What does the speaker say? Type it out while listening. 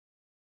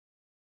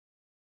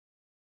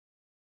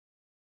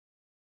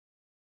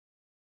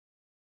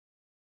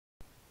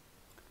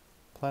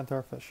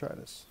Plantar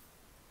fasciitis.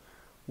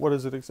 What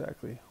is it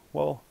exactly?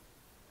 Well,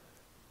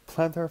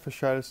 plantar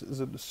fasciitis is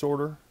a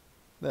disorder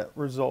that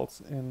results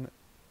in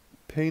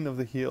pain of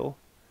the heel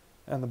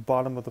and the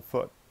bottom of the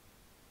foot.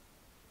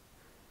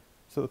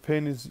 So the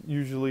pain is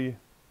usually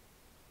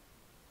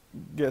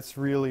gets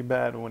really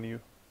bad when you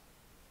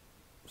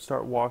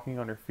start walking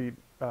on your feet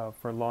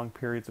for long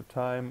periods of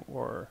time,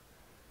 or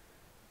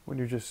when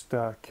you're just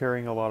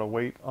carrying a lot of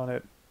weight on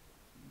it.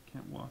 You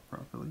can't walk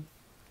properly.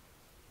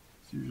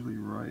 It's usually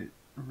right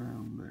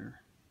around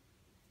there.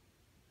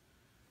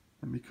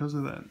 And because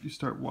of that, you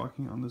start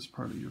walking on this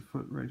part of your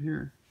foot right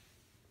here,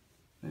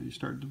 and you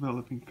start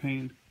developing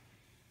pain,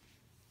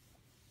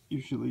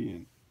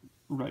 usually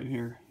right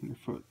here in your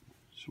foot.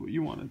 So what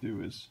you want to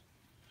do is,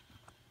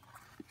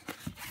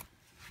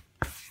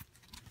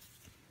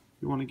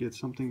 you want to get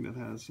something that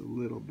has a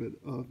little bit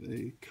of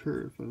a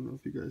curve. I don't know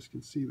if you guys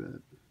can see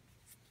that.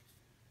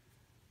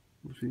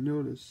 If you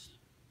notice,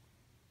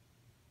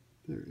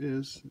 there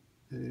is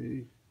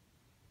a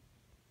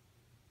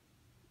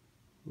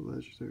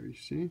ledge there, you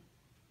see?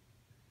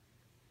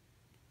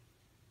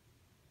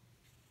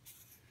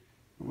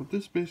 And what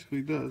this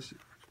basically does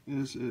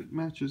is it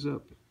matches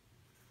up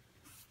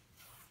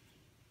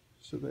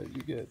so that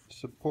you get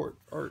support,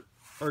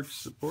 arch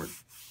support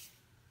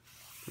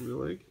from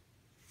your leg.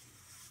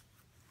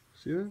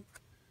 See that?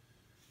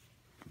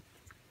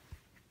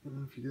 I don't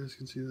know if you guys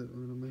can see that.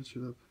 I'm going to match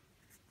it up.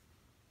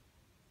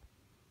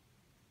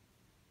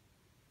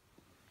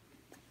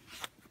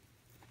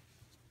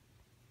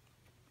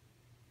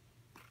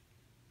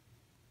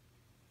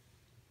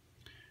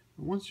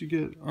 And once you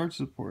get arch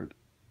support,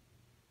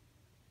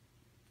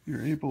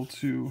 you're able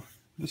to,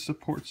 this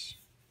supports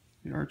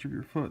the arch of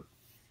your foot,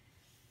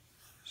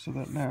 so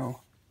that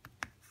now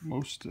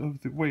most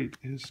of the weight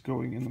is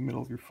going in the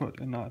middle of your foot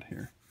and not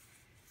here.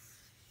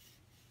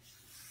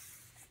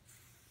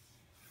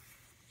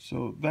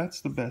 So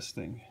that's the best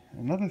thing.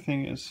 Another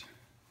thing is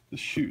the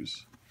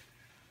shoes.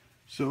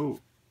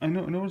 So I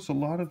notice a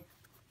lot of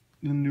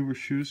the newer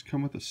shoes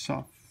come with a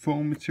soft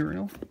foam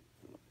material,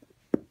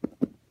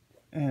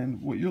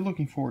 and what you're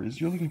looking for is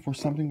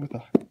something with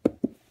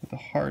a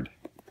hard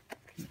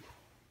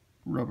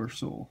rubber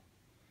sole.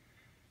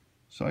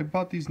 So I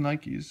bought these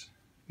Nikes.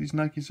 These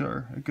Nikes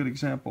are a good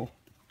example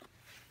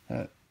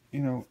that,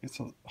 it's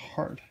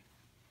hard.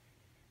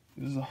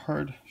 It is a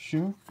hard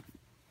shoe.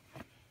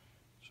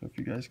 So if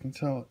you guys can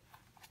tell,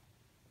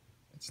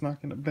 it's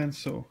not going to bend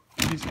so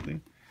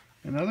easily.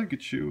 Another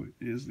good shoe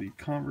is the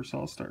Converse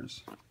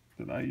All-Stars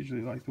that I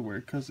usually like to wear,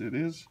 because it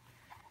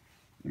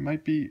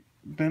might be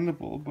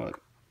bendable, but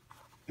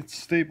it's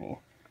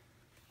stable.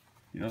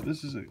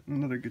 This is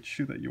another good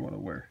shoe that you want to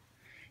wear.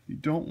 You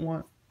don't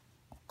want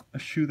a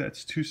shoe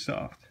that's too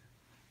soft,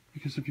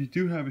 because if you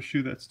do have a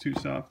shoe that's too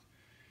soft,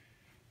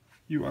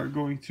 you are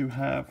going to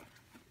have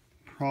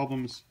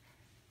problems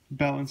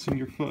balancing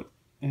your foot,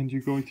 and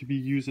you're going to be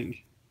using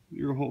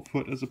your whole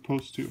foot as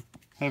opposed to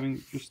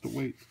having just the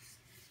weight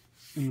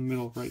in the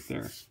middle right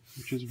there,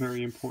 which is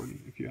very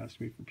important if you ask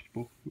me, for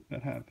people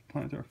that have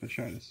plantar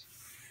fasciitis.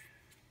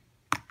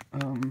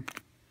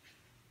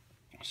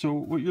 So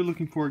what you're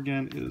looking for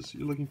again is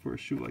you're looking for a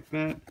shoe like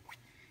that.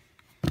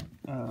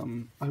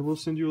 I will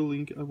send you a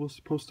link. I will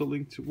post a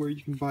link to where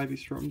you can buy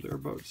these from. They're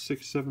about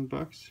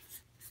 $6-7,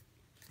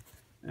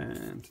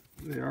 and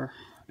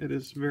it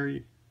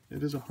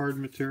is a hard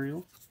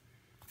material,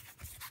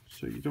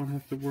 so you don't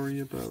have to worry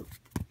about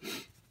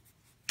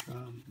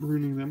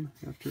ruining them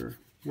after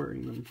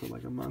wearing them for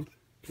like a month,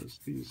 because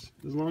these,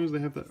 as long as they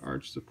have that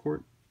arch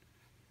support,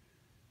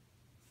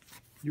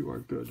 you are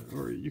good.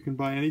 Or you can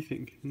buy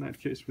anything in that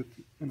case with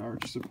an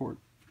arch support,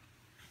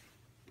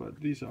 but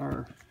these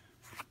are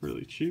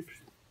really cheap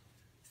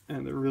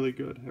and they're really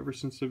good. Ever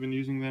since I've been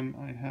using them,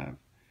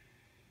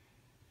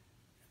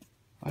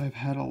 I've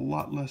had a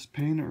lot less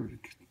pain, or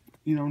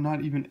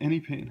not even any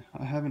pain.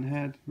 I haven't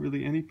had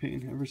really any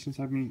pain ever since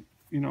I've been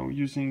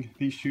using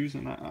these shoes,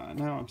 and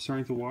now I'm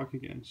starting to walk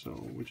again, so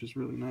which is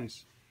really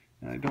nice.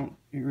 And I don't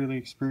really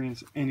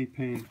experience any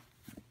pain.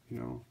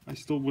 I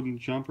still wouldn't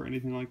jump or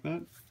anything like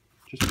that,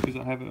 just because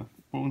I have a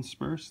bone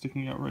spur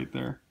sticking out right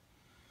there,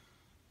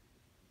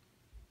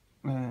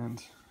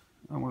 and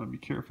I want to be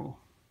careful.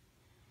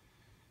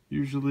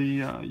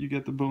 Usually you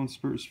get the bone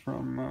spurs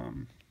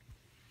from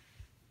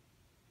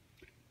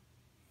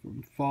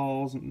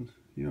falls, and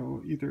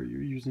either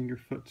you're using your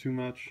foot too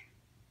much,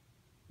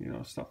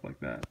 stuff like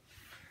that.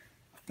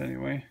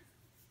 Anyway,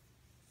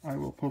 I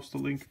will post a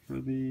link for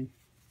the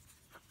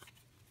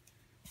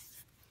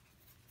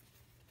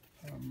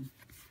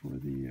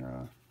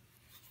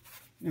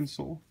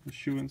insole, the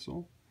shoe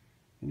insole,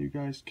 and you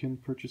guys can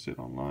purchase it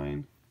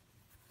online,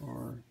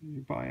 or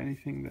you buy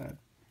anything that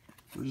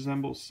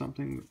resembles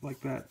something like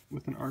that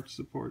with an arch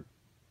support,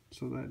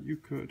 so that you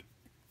could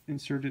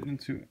insert it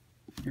into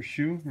your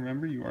shoe.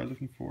 Remember, you are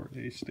looking for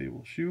a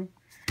stable shoe,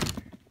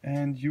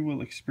 and you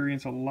will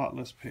experience a lot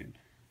less pain,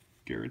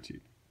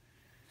 guaranteed.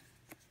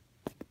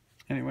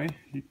 Anyway,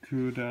 you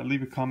could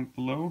leave a comment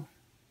below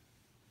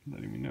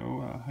letting me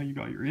know how you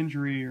got your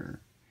injury,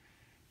 or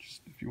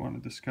just if you want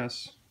to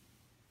discuss,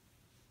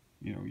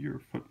 you know, your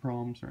foot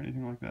problems or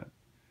anything like that.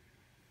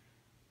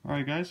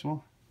 Alright guys,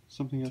 well,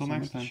 something else I'd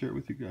like to share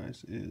with you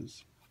guys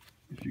is,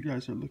 if you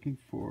guys are looking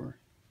for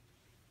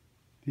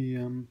the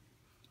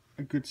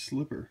a good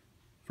slipper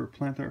for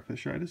plantar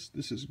fasciitis,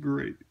 this is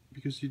great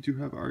because you do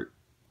have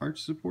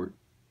arch support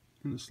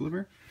in the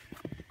slipper.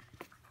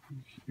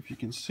 If you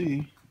can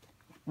see,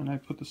 when I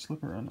put the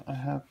slipper on, I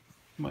have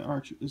my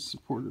arch is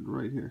supported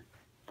right here.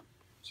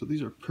 So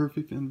these are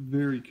perfect and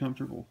very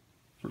comfortable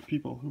for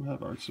people who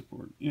have arch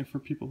support, for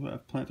people who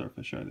have plantar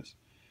fasciitis.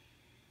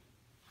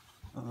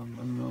 I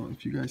don't know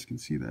if you guys can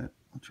see that.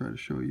 I'll try to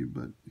show you,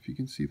 but if you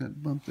can see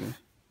that bump there,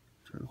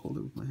 try to hold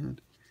it with my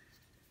hand.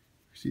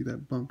 See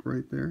that bump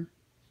right there?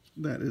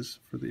 That is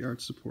for the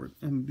arch support.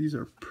 And these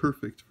are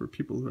perfect for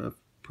people who have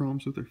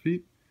problems with their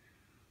feet,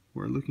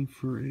 who are looking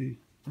for the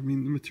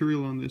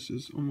material on this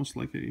is almost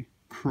like a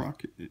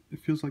croc. It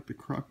feels like the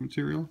croc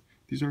material.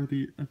 These are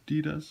the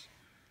Adidas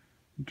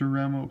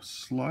Duramo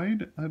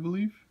Slide, I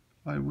believe.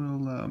 I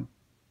will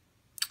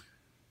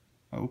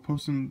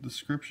post in the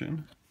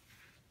description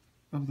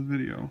of the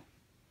video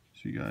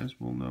so you guys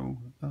will know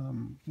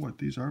what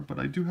these are. But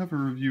I do have a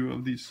review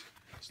of these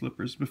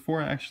slippers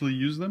before I actually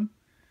use them.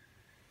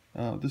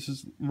 This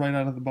is right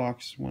out of the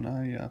box when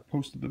I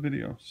posted the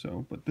video.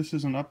 So, but this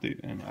is an update,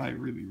 and I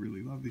really,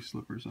 really love these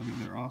slippers. I mean,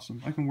 they're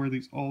awesome. I can wear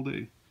these all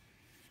day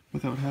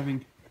without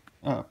having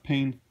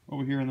pain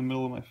over here in the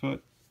middle of my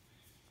foot.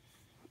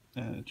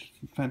 It's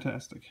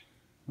fantastic.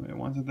 I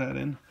wanted that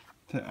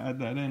to add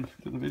that in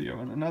to the video.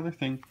 And another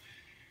thing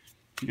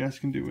you guys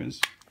can do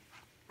is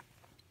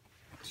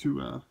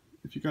to,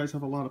 if you guys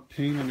have a lot of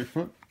pain on your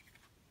foot,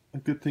 a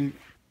good thing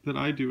that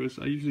I do is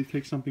I usually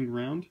take something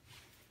round.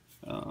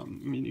 I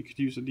mean, you could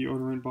use a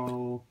deodorant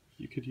bottle.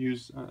 You could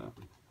use a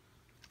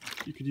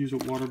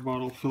water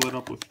bottle. Fill it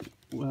up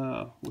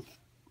with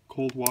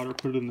cold water.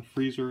 Put it in the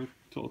freezer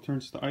until it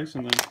turns to ice,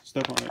 and then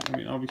step on it. I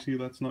mean, obviously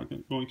that's not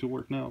going to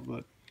work now,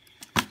 but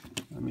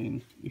I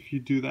mean, if you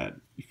do that,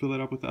 you fill it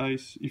up with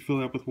ice. You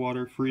fill it up with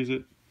water, freeze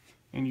it,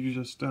 and you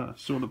just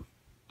sort of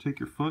take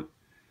your foot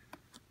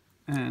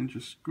and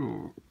just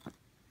go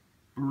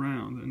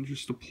around and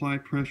just apply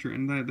pressure,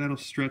 and that'll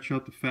stretch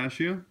out the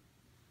fascia,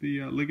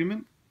 the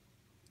ligament,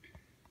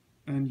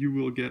 and you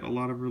will get a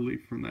lot of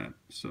relief from that.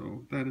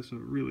 So that is a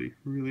really,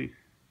 really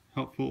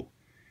helpful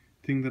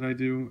thing that I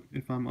do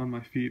if I'm on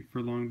my feet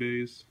for long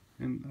days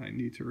and I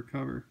need to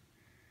recover.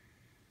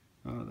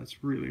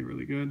 That's really,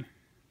 really good.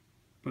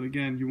 But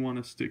again, you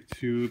want to stick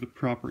to the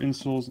proper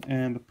insoles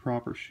and the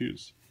proper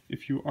shoes.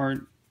 If you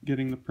aren't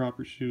getting the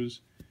proper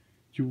shoes,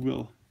 you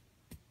will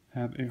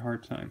have a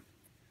hard time.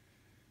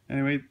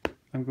 Anyway,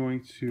 I'm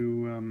going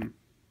to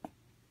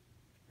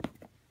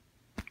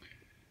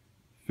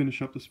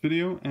finish up this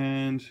video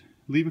and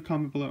leave a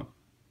comment below.